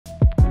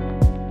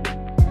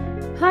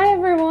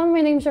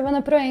my name is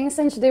Giovanna Proença,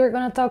 and today we're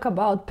going to talk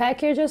about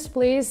packages,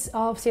 please,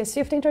 of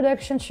CS50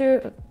 Introduction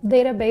to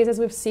Databases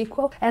with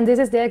SQL, and this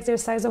is the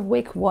exercise of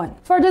week 1.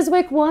 For this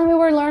week 1, we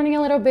were learning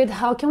a little bit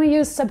how can we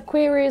use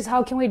subqueries,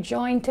 how can we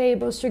join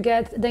tables to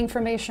get the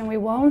information we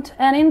want,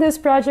 and in this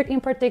project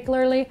in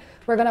particularly,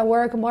 we're going to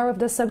work more with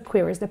the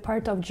subqueries. The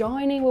part of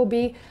joining will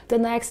be the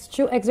next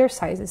 2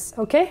 exercises,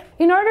 okay?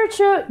 In order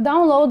to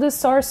download the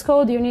source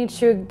code, you need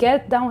to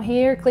get down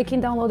here,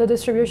 clicking download the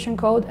distribution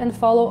code, and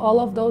follow all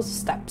of those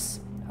steps.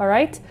 All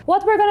right,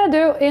 what we're gonna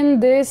do in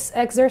this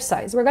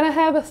exercise, we're gonna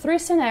have 3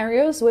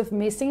 scenarios with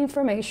missing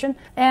information,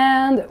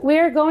 and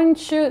we're going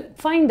to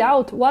find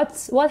out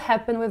what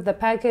happened with the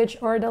package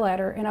or the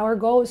letter. And our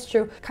goal is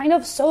to kind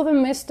of solve a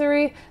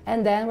mystery,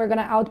 and then we're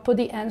gonna output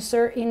the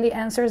answer in the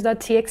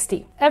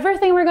answers.txt.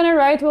 Everything we're gonna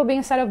write will be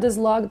inside of this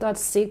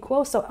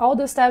log.sql, so all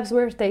the steps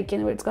we're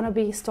taking, it's gonna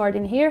be stored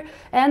in here,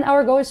 and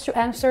our goal is to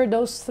answer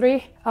those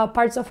 3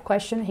 parts of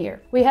question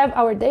here. We have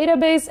our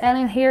database, and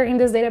in here in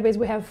this database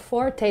we have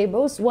 4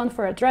 tables, one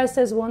for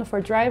addresses, one for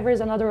drivers,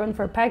 another one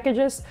for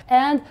packages,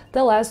 and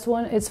the last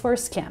one is for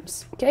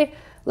scams. Okay,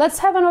 let's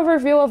have an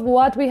overview of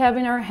what we have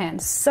in our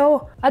hands.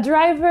 So a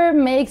driver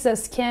makes a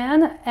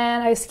scan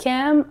and a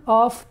scam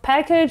of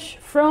package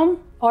from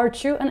or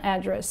to an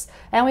address,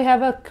 and we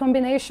have a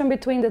combination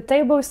between the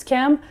table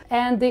scam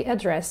and the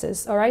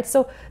addresses. All right,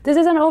 so this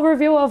is an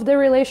overview of the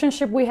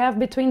relationship we have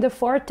between the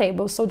 4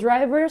 tables. So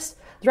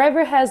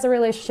driver has a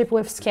relationship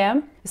with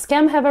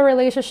scam have a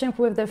relationship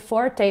with the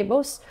 4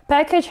 tables,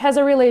 package has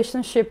a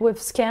relationship with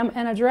scam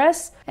and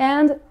address,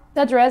 and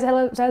address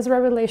has a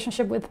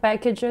relationship with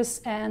packages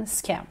and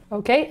scam,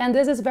 okay? And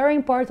this is very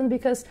important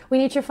because we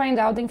need to find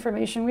out the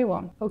information we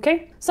want,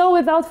 okay? So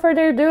without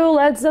further ado,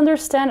 let's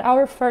understand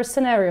our first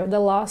scenario, the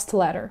lost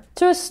letter.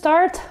 To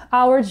start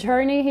our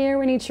journey here,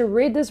 we need to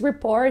read this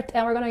report,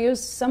 and we're gonna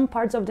use some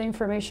parts of the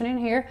information in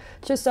here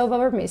to solve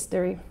our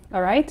mystery,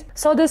 all right?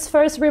 So this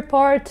first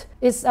report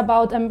is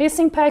about a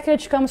missing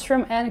package, comes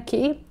from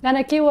Anaki.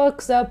 Anaki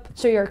walks up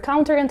to your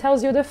counter and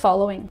tells you the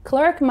following.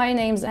 Clerk, my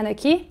name's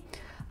Anaki.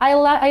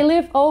 I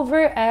live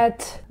over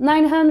at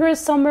 900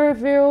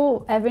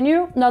 Somerville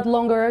Avenue. Not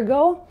long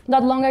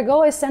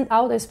ago, I sent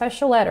out a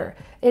special letter.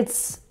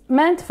 It's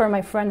meant for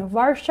my friend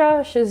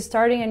Varsha. She's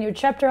starting a new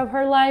chapter of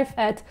her life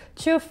at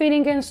 2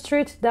 Finnegan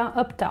Street,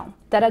 uptown.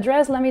 That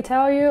address, let me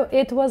tell you,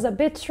 it was a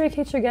bit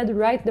tricky to get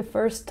right the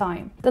first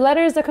time. The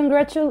letter is a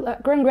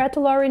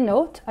congratulatory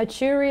note, a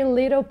cheery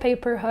little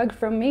paper hug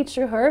from me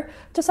to her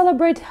to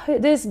celebrate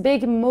this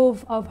big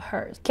move of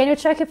hers. Can you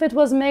check if it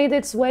was made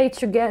its way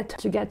to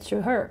get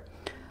to her?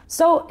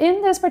 So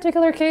in this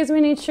particular case,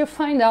 we need to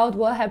find out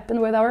what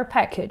happened with our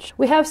package.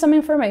 We have some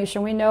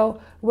information. We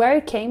know where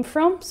it came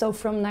from, so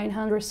from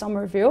 900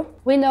 Somerville.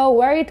 We know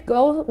where it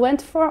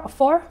went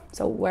for,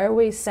 so where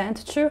we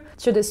sent to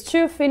this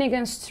 2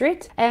 Finnegan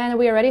Street, and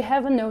we already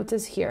have a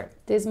notice here.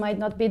 This might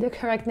not be the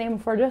correct name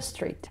for the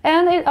street.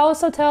 And it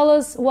also tells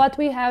us what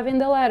we have in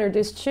the letter,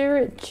 this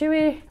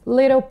chewy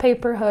little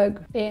paper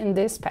hug in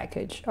this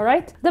package, all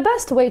right? The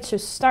best way to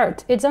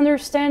start is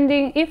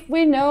understanding if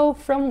we know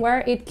from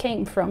where it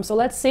came from. So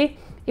let's see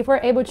if we're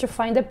able to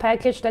find a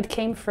package that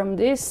came from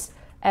this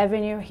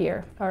avenue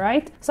here, all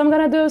right? So I'm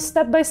gonna do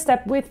step by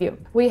step with you.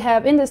 We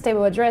have in this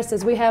table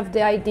addresses, we have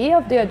the ID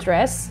of the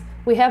address,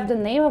 we have the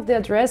name of the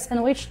address,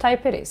 and which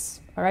type it is.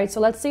 All right, so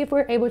let's see if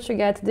we're able to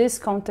get this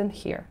content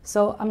here.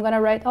 So I'm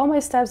gonna write all my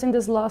steps in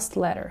this lost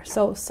letter.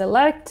 So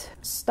select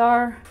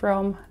star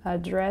from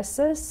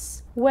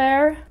addresses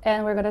where,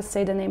 and we're gonna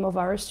say the name of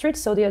our street.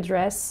 So the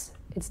address,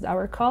 it's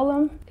our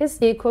column, is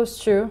equals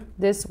to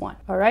this one.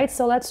 All right,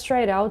 so let's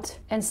try it out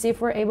and see if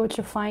we're able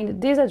to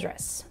find this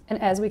address.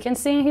 And as we can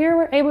see in here,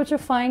 we're able to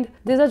find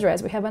this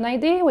address. We have an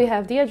ID, we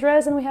have the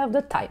address, and we have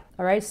the type.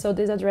 All right, so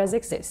this address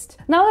exists.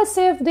 Now let's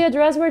see if the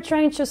address we're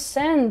trying to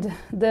send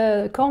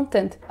the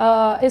content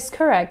is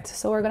correct.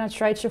 So we're gonna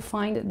try to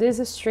find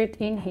this street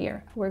in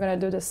here. We're gonna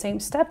do the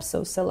same steps.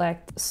 So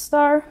select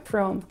star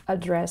from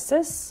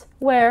addresses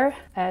where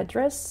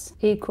address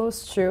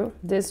equals to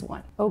this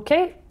one.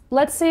 Okay.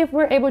 Let's see if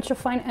we're able to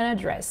find an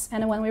address,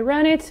 and when we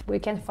run it, we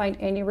can't find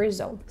any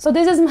result. So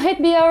this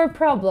might be our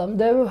problem.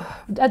 The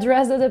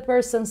address that the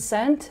person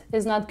sent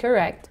is not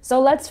correct.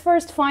 So let's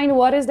first find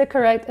what is the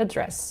correct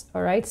address,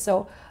 all right?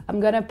 So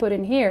I'm gonna put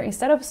in here,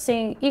 instead of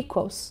saying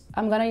equals,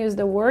 I'm gonna use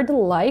the word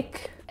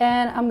like,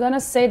 and I'm gonna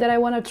say that I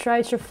wanna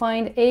try to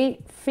find a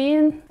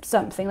Finn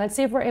something. Let's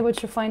see if we're able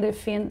to find a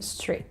Finn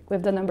Street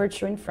with the number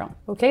 2 in front.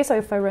 Okay, so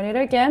if I run it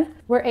again,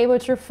 we're able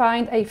to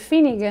find a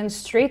Finnegan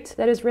Street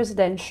that is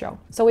residential.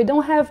 So we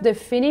don't have the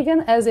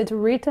Finnegan as it's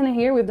written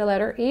here with the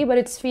letter E, but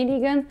it's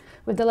Finnegan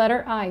with the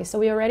letter I. So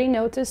we already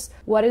noticed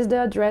what is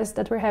the address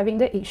that we're having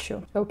the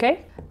issue,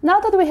 okay? Now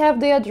that we have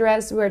the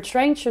address we're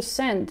trying to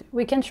send,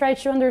 we can try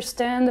to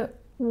understand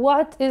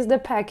what is the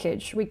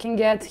package we can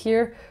get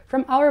here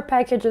from our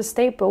packages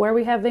table, where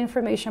we have the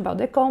information about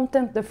the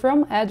content, the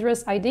from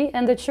address ID,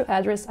 and the to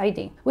address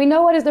ID. We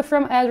know what is the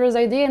from address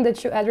ID and the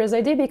to address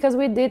ID because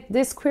we did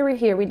this query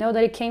here. We know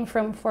that it came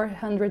from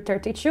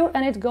 432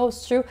 and it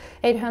goes to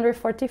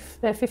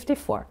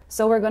 854.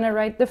 So we're going to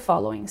write the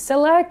following.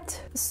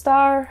 Select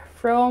star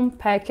from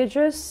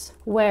packages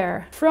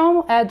where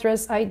from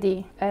address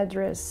ID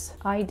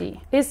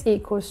is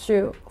equals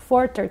to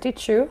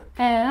 432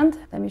 and,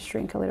 let me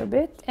shrink a little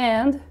bit,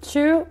 and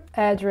to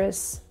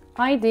address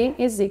ID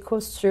is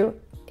equals to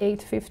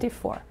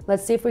 854.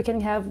 Let's see if we can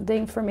have the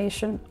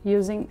information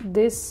using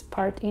this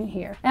part in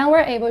here. And we're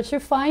able to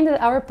find that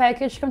our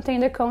package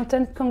contained the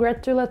content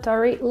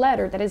congratulatory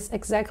letter. That is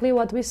exactly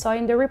what we saw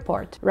in the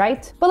report,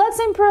 right? But let's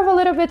improve a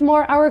little bit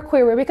more our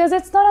query, because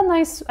it's not a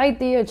nice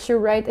idea to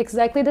write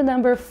exactly the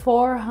number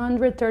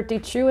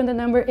 432 and the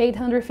number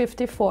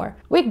 854.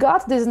 We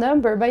got this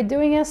number by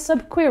doing a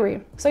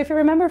subquery. So if you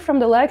remember from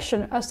the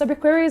lection, a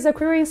subquery is a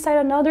query inside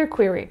another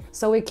query.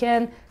 So we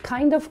can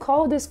kind of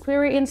call this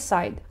query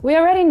inside. We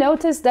already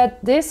noticed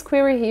that this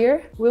query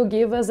here will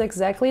give us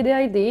exactly the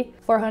ID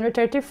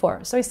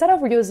 434. So instead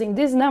of using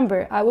this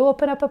number, I will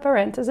open up a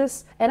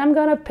parenthesis and I'm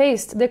gonna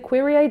paste the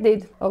query I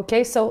did.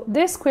 Okay, so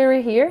this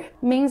query here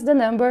means the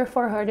number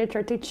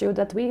 432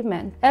 that we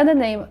meant. And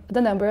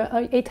the number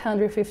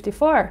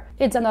 854,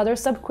 it's another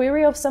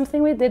subquery of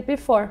something we did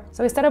before.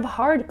 So instead of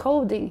hard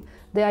coding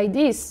the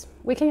IDs,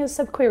 we can use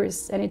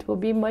subqueries and it will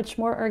be much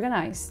more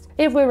organized.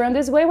 If we run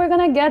this way, we're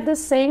gonna get the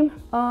same,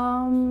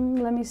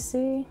 let me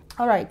see.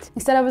 All right,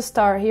 instead of a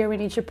star here, we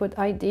need to put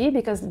ID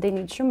because they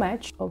need to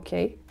match,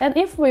 okay. And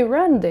if we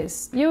run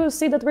this, you will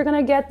see that we're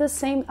gonna get the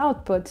same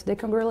output, the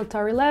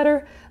congratulatory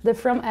letter, the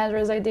from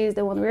address ID is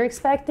the one we're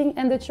expecting,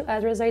 and the to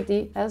address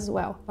ID as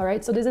well, all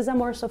right. So this is a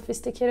more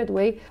sophisticated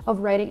way of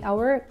writing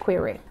our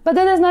query. But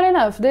that is not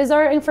enough. These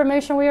are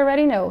information we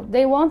already know.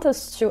 They want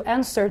us to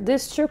answer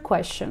these two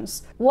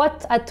questions.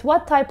 At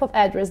what type of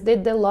address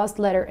did the lost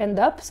letter end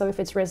up? So if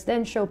it's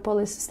residential,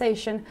 police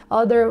station,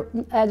 other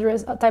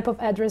address, type of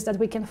address that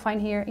we can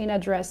find here in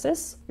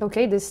addresses,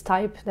 okay, this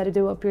type that it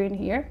will appear in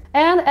here.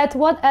 And at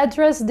what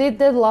address did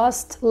the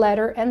lost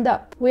letter end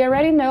up? We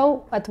already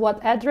know at what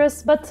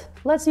address, but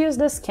let's use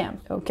the scam,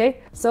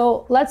 okay?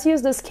 So let's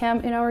use the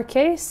scam in our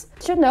case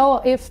to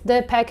know if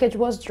the package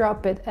was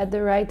dropped at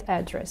the right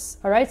address,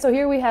 all right? So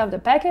here we have the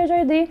package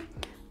ID,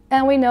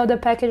 and we know the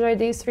package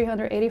ID is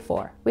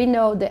 384. We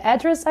know the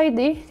address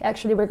ID.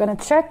 Actually, we're gonna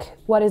check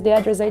what is the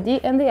address ID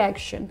and the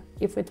action,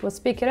 if it was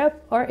picked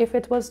up or if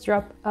it was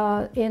dropped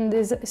in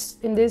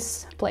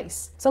this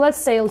place. So let's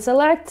say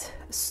select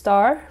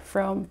star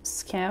from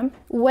scam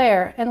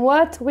where and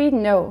what we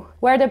know,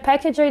 where the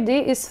package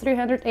ID is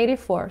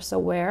 384. So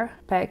where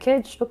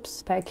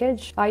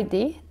package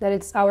ID, that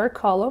is our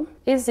column,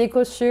 is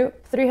equal to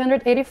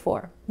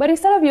 384. But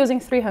instead of using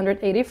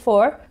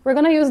 384, we're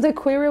gonna use the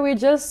query we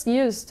just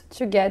used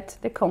to get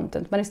the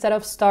content. But instead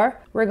of star,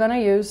 we're gonna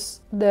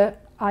use the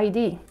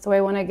ID. So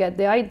I want to get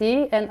the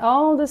ID and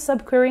all the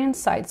subquery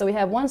inside. So we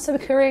have one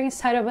subquery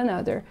inside of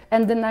another.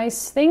 And the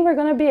nice thing, we're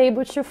going to be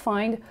able to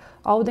find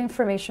all the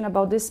information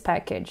about this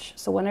package.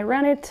 So when I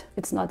run it,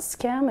 it's not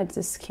scam, it's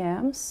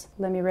scams.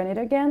 Let me run it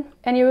again.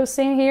 And you will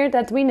see here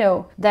that we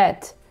know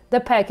that the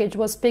package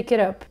was picked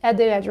up at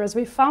the address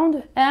we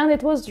found and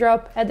it was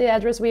dropped at the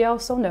address we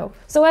also know.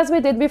 So as we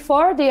did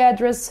before, the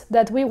address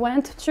that we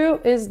went to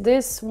is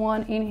this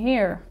one in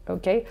here,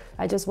 okay?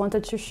 I just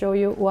wanted to show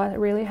you what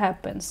really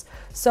happens.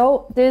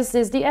 So this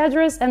is the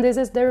address and this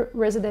is the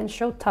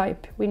residential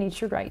type we need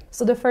to write.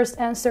 So the first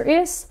answer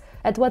is,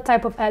 at what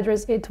type of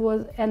address it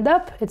will end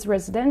up? It's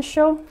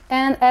residential.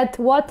 And at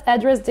what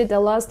address did the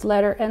last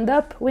letter end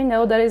up? We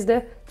know that is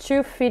the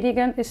 2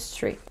 Finnegan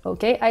Street.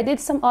 Okay, I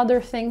did some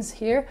other things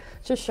here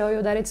to show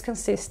you that it's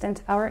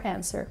consistent, our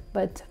answer,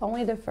 but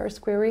only the first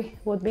query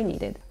would be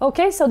needed.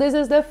 Okay, so this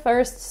is the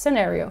first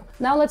scenario.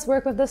 Now let's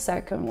work with the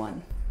second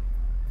one.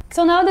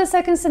 So now the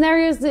second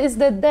scenario is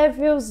the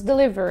devil's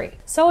delivery.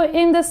 So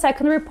in the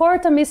second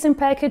report, a missing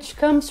package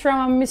comes from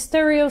a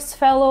mysterious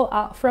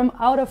fellow from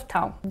out of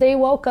town. They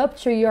walk up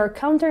to your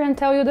counter and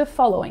tell you the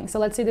following. So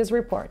let's see this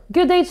report.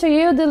 Good day to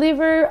you,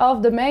 deliverer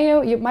of the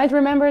mail. You might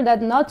remember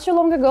that not too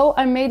long ago,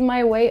 I made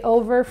my way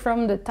over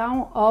from the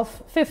town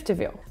of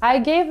 50ville. I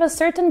gave a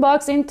certain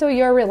box into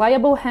your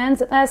reliable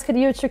hands and asked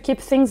you to keep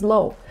things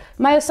low.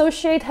 My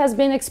associate has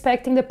been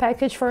expecting the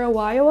package for a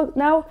while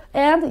now,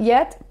 and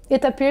yet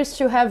it appears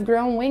to have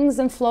grown wings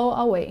and flown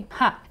away.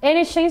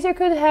 Any chance you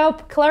could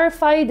help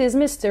clarify this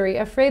mystery?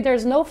 Afraid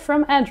there's no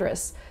from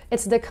address.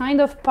 It's the kind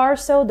of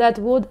parcel that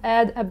would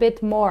add a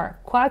bit more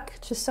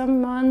quack to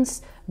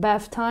someone's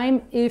bath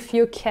time, if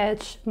you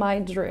catch my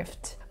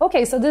drift.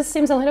 Okay, so this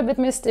seems a little bit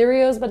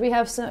mysterious, but we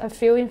have a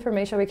few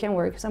information we can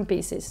work, some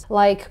pieces.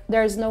 Like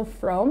there's no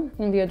from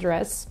in the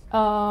address.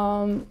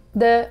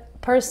 The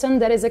person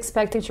that is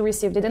expecting to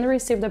receive didn't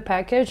receive the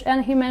package,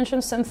 and he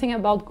mentioned something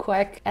about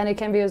quack and it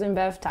can be used in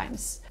bath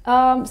times.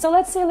 So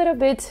let's see a little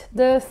bit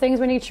the things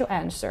we need to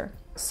answer.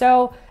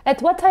 So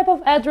at what type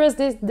of address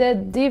did the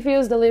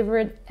deviews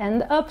delivered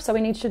end up? So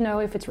we need to know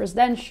if it's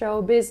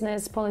residential,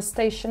 business, police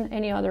station,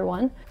 any other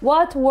one.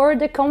 What were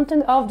the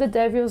content of the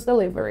deviews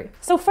delivery?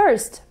 So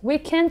first, we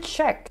can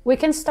check. We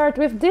can start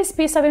with this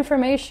piece of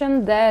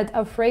information that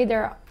afraid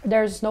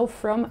there's no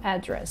from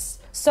address.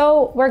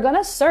 So we're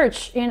gonna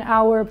search in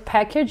our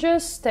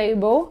packages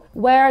table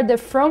where the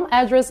from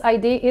address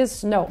ID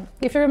is no.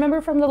 If you remember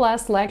from the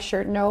last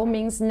lecture, no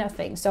means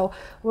nothing. So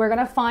we're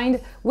gonna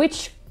find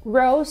which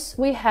rows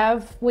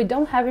we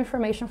don't have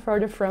information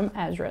for the from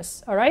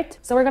address. All right,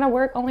 so we're gonna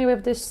work only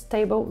with this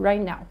table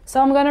right now.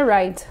 So I'm gonna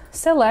write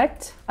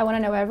select, I want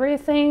to know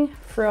everything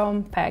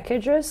from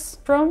packages,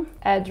 from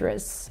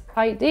address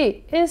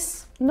ID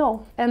is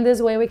no, and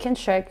this way we can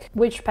check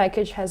which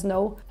package has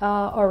no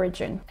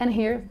origin. And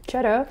here,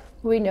 shut up,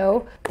 we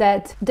know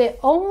that the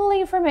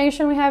only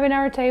information we have in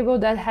our table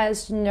that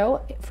has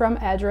no from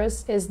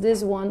address is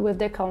this one with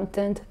the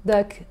content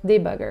duck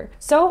debugger.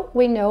 So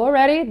we know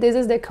already this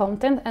is the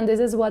content and this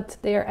is what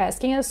they are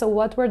asking us. So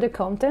what were the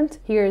content?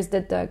 Here is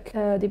the duck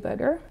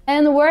debugger.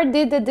 And where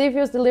did the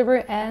deviews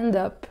delivery end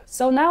up?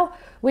 So now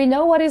we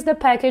know what is the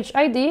package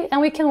ID and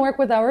we can work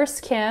with our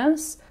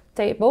scans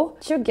table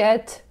to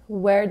get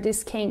where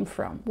this came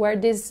from, where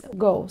this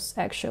goes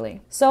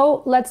actually.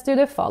 So let's do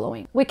the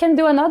following. We can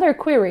do another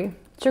query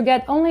to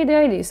get only the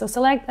ID. So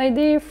select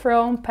ID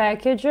from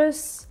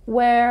packages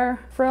where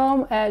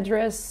from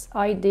address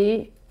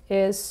ID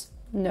is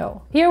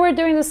no. Here we're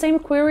doing the same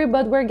query,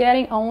 but we're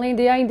getting only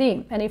the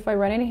ID. And if I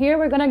run in here,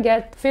 we're gonna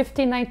get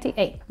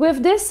 5098.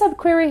 With this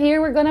subquery here,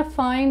 we're gonna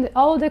find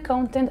all the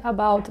content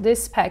about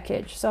this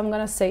package. So I'm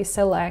gonna say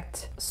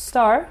select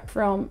star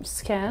from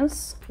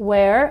scans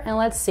where, and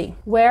let's see,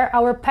 where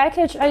our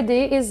package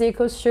ID is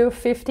equals to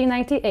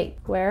 5098,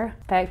 where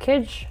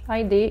package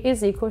ID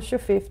is equals to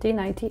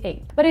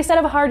 5098. But instead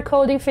of hard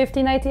coding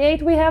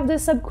 5098, we have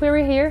this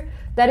subquery here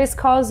that is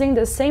causing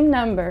the same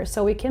number.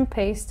 So we can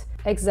paste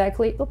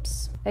exactly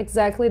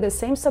the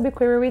same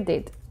subquery we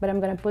did, but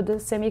I'm gonna put the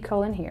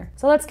semicolon here.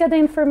 So let's get the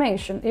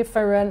information. If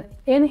I run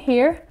in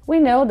here, we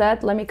know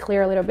that, let me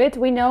clear a little bit,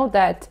 we know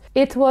that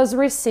it was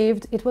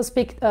received, it was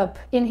picked up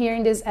in here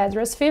in this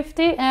address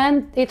 50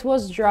 and it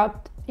was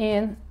dropped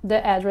in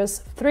the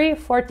address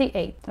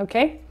 348,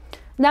 okay?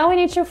 Now we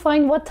need to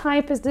find what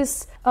type is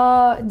this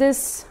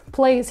this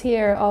place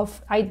here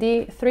of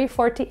ID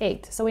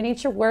 348. So we need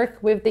to work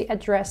with the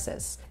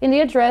addresses. In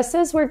the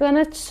addresses, we're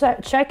gonna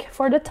check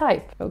for the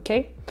type,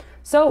 okay?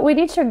 So we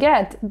need to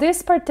get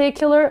this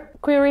particular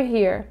query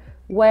here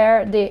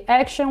where the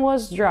action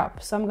was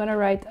dropped. So I'm gonna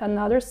write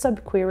another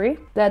subquery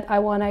that I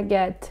wanna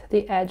get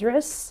the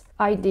address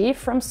ID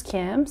from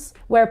scams,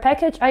 where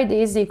package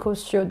ID is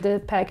equals to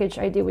the package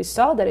ID we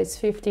saw, that is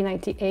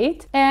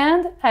 5098,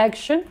 and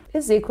action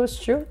is equals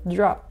to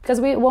drop, because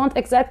we want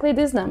exactly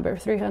this number,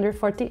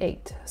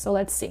 348. So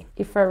let's see.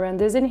 If I run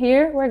this in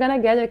here, we're gonna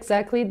get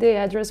exactly the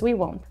address we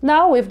want.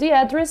 Now with the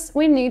address,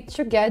 we need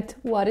to get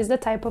what is the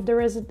type of the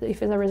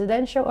if it's a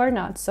residential or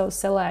not. So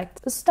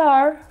select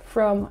star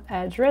from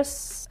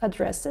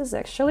addresses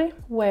actually,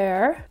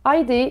 where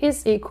ID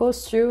is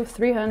equals to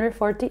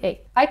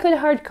 348. I could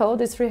hard code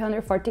this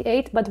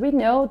 348, but we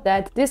know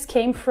that this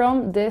came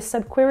from this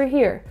subquery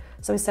here.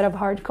 So instead of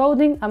hard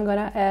coding, I'm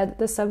gonna add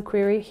the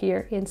subquery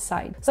here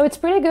inside. So it's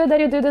pretty good that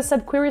you do the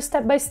subquery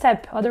step by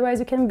step, otherwise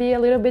you can be a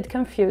little bit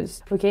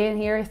confused. Okay, and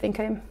here I think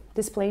I'm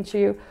displaying to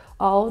you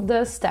all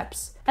the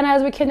steps. And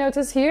as we can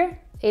notice here,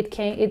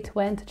 it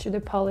went to the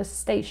police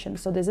station.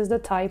 So this is the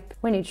type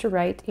we need to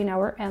write in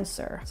our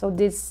answer. So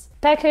this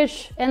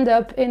package ended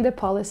up in the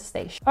police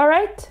station. All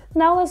right,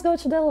 now let's go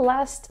to the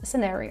last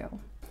scenario.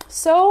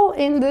 So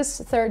in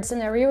this third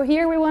scenario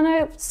here, we want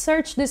to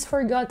search this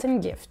forgotten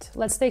gift.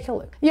 Let's take a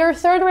look. Your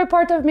third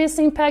report of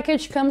missing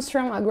package comes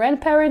from a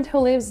grandparent who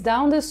lives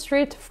down the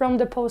street from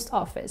the post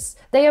office.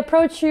 They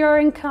approach your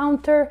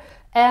encounter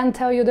and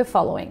tell you the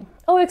following.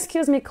 Oh,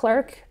 excuse me,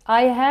 clerk.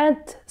 I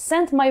had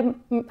sent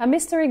a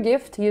mystery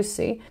gift, you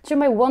see, to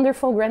my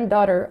wonderful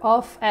granddaughter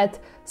off at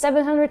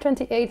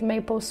 728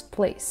 Maples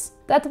Place.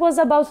 That was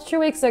about 2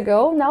 weeks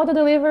ago. Now the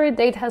delivery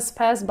date has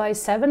passed by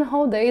 7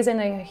 whole days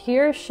and I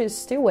hear she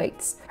still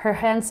waits, her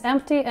hands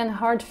empty and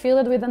heart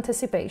filled with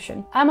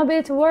anticipation. I'm a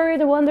bit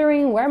worried,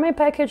 wondering where my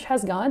package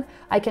has gone.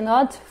 I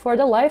cannot for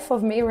the life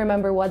of me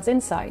remember what's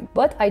inside,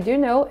 but I do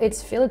know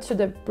it's filled to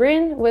the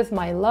brim with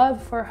my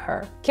love for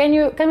her. Can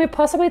we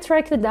possibly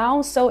track it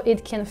down so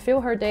it can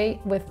fill her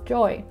day with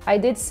joy? I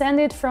did send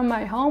it from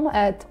my home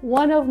at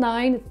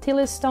 109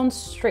 Tillystone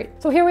Street.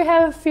 So here we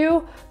have a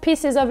few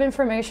pieces of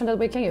information that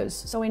we can use.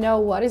 So we know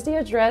what is the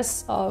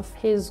address of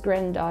his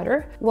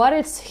granddaughter, what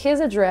is his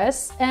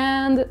address,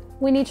 and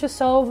we need to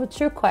solve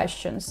two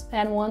questions,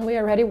 and one we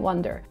already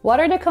wonder. What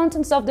are the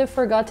contents of the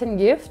forgotten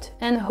gift,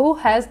 and who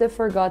has the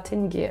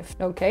forgotten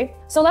gift, okay?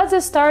 So let's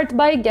start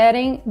by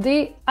getting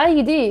the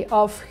ID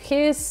of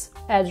his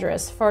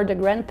address for the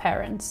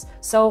grandparents.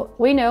 So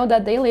we know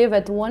that they live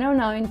at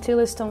 109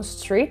 Tillstone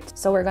Street,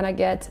 so we're gonna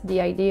get the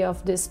ID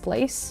of this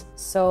place.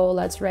 So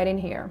let's write in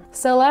here.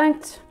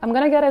 Select, I'm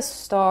gonna get a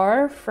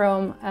star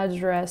from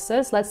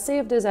addresses. Let's see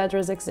if this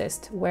address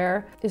exists.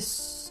 Where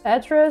is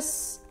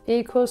address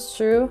equals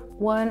to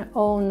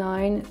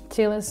 109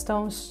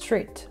 Tillstone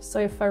Street. So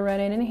if I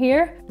run it in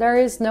here, there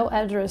is no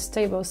address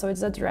table, so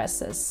it's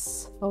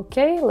addresses.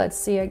 Okay, let's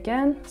see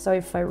again. So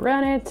if I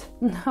run it,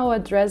 no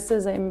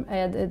addresses, I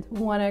added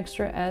one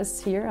extra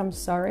S here, I'm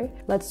sorry.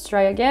 Let's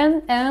try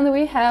again, and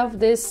we have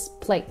this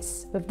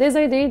place with this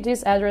ID,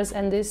 this address,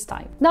 and this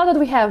time. Now that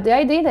we have the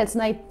ID, that's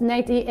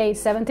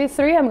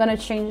 9873, I'm gonna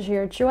change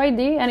here to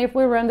ID, and if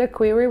we run the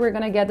query, we're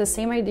gonna get the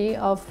same ID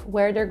of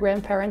where their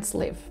grandparents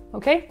live.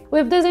 Okay,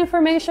 with this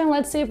information,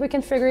 let's see if we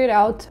can figure it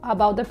out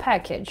about the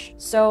package.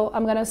 So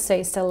I'm gonna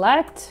say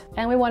select,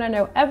 and we want to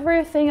know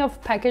everything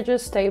of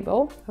packages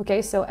table.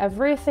 Okay, so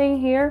everything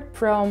here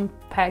from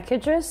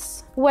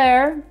packages,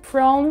 where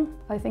from,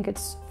 I think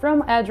it's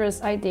from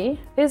address ID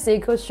is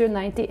equal to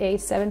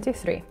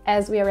 9873.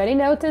 As we already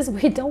noticed,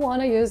 we don't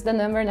want to use the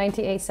number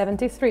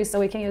 9873, so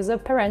we can use a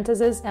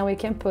parenthesis and we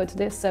can put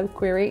this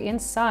subquery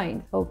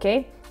inside.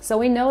 Okay, so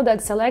we know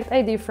that select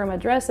ID from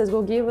addresses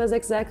will give us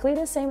exactly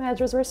the same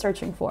address we're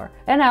searching for.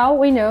 And now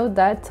we know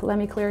that, let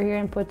me clear here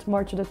and put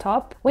more to the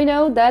top. We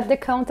know that the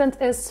content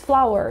is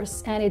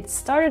flowers, and it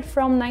started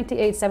from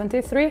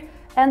 9873,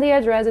 and the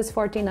address is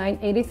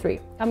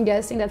 4983. I'm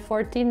guessing that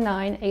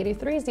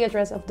 4983 is the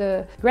address of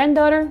the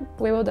granddaughter.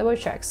 We will double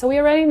check. So we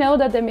already know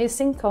that the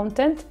missing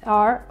content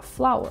are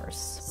flowers.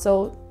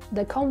 So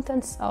the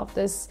contents of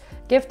this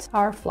gift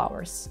are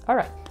flowers. All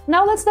right,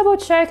 now let's double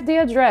check the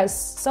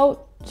address.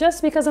 So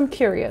just because I'm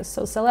curious,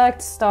 so select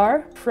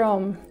star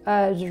from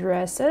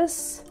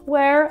addresses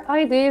where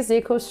ID is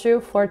equals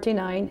to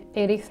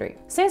 4983.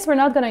 Since we're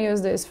not gonna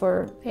use this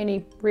for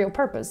any real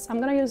purpose, I'm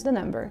gonna use the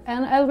number.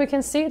 And as we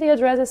can see, the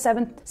address is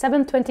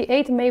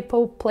 728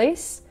 Maple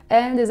Place,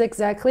 and is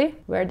exactly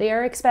where they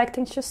are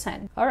expecting to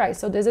send. All right,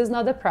 so this is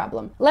not a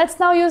problem. Let's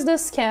now use the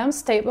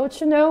scams table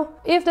to know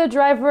if the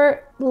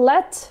driver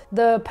let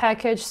the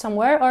package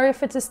somewhere or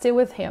if it's still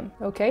with him,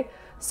 okay?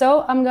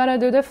 So I'm gonna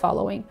do the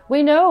following.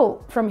 We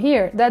know from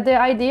here that the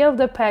ID of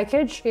the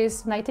package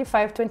is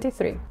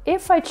 9523.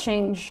 If I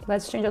change,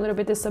 let's change a little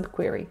bit the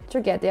subquery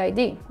to get the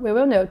ID, we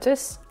will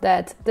notice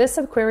that this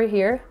subquery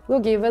here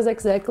will give us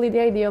exactly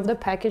the ID of the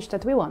package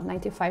that we want,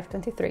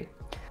 9523.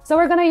 So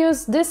we're gonna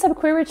use this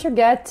subquery to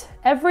get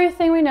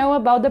everything we know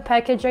about the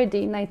package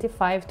ID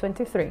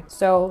 9523.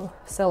 So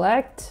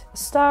select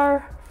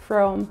star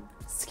from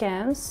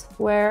scans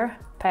where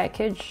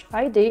package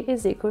ID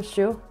is equal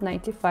to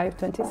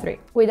 9523.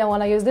 We don't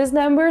want to use this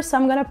number, so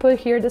I'm gonna put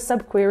here the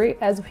subquery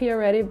as we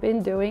already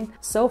been doing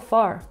so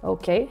far.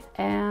 Okay,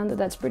 and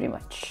that's pretty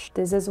much,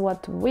 this is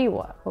what we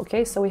want.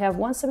 Okay, so we have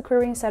one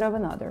subquery instead of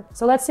another.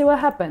 So let's see what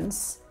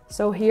happens.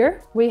 So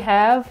here we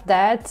have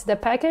that the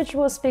package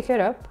was picked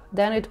up,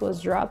 then it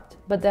was dropped,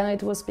 but then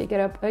it was picked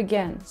up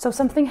again. So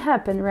something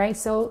happened, right?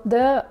 So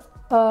the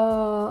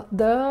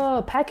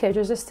package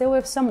is still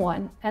with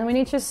someone, and we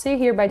need to see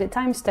here by the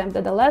timestamp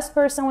that the last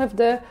person with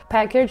the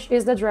package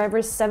is the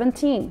driver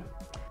 17.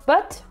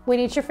 But we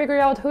need to figure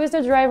out who is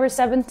the driver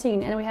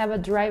 17, and we have a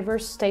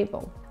driver's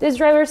table. This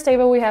driver's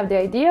table, we have the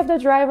ID of the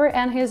driver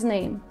and his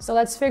name. So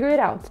let's figure it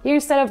out. Here,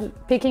 instead of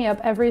picking up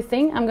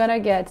everything, I'm gonna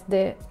get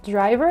the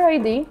driver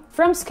ID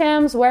from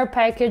scams where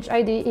package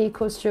ID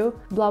equals to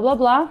blah blah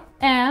blah,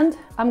 and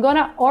I'm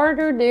gonna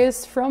order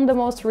this from the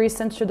most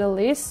recent to the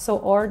least, so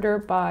order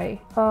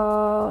by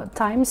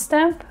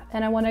timestamp,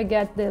 and I want to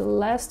get the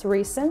last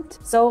recent.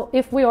 So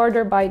if we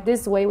order by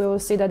this way, we will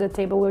see that the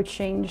table will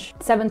change.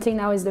 17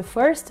 now is the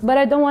first, but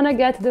I don't want to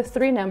get the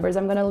three numbers.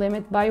 I'm going to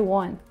limit by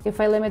one. If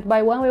I limit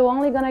by one, we're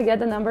only going to get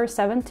the number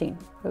 17.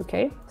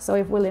 Okay, so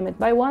if we limit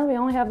by one, we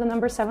only have the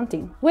number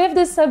 17. With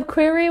this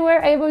subquery,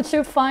 we're able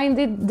to find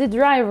the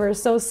driver.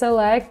 So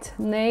select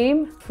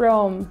name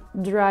from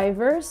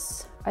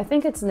drivers. I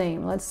think it's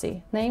name. Let's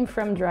see. Name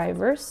from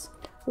drivers,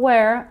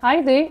 where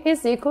ID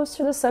is equals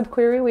to the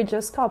subquery we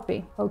just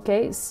copied.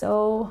 Okay,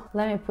 so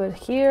let me put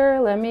here,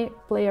 let me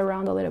play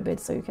around a little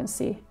bit so you can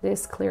see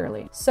this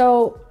clearly.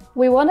 So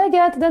we want to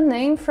get the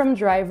name from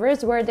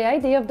drivers where the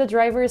ID of the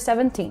driver is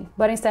 17,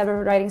 but instead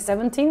of writing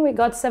 17, we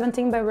got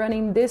 17 by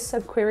running this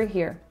subquery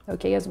here.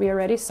 Okay, as we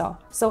already saw.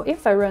 So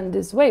if I run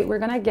this way, we're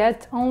gonna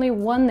get only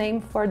one name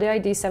for the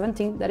ID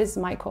 17, that is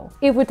Michael.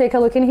 If we take a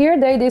look in here,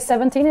 the ID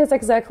 17 is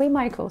exactly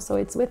Michael, so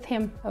it's with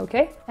him,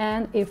 okay?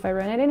 And if I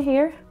run it in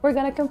here, we're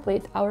gonna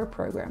complete our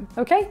program,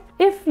 okay?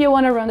 If you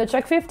wanna run the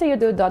check 50, you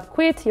do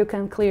 .quit, you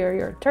can clear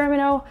your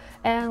terminal,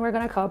 and we're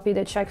gonna copy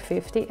the check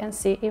 50 and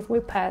see if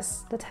we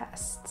pass the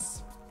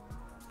tests.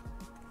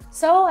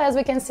 So as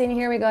we can see in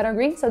here, we got a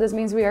green, so this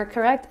means we are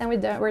correct and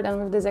we're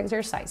done with this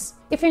exercise.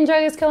 If you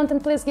enjoyed this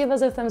content, please give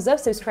us a thumbs up,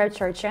 subscribe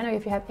to our channel.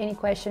 If you have any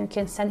question, you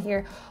can send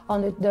here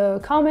on the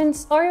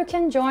comments, or you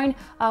can join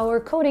our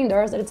Coding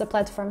Doors, that it's a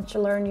platform to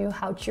learn you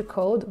how to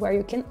code, where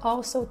you can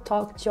also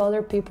talk to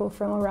other people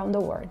from around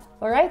the world.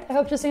 Alright, I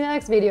hope to see you in the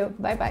next video.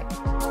 Bye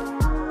bye.